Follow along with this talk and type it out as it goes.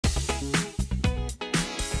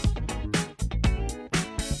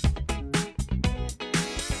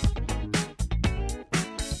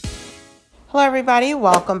Hello everybody,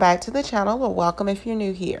 welcome back to the channel, or welcome if you're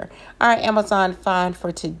new here. Our Amazon find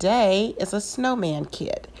for today is a Snowman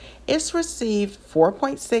kit. It's received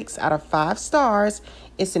 4.6 out of 5 stars.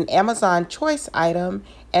 It's an Amazon choice item,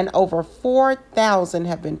 and over 4,000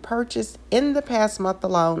 have been purchased in the past month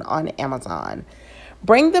alone on Amazon.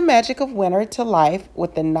 Bring the magic of winter to life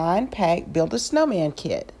with the 9-pack Build a Snowman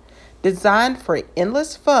kit. Designed for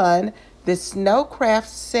endless fun, this snowcraft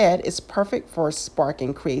set is perfect for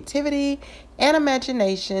sparking creativity and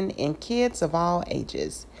imagination in kids of all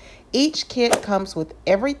ages. Each kit comes with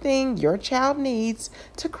everything your child needs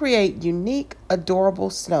to create unique,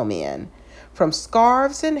 adorable snowmen. From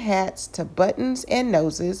scarves and hats to buttons and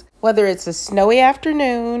noses, whether it's a snowy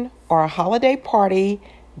afternoon or a holiday party,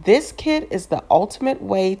 this kit is the ultimate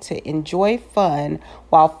way to enjoy fun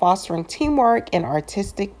while fostering teamwork and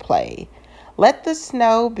artistic play. Let the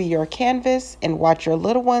snow be your canvas and watch your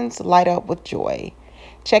little ones light up with joy.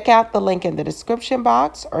 Check out the link in the description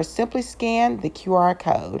box or simply scan the QR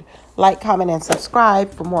code. Like, comment, and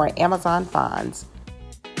subscribe for more Amazon finds.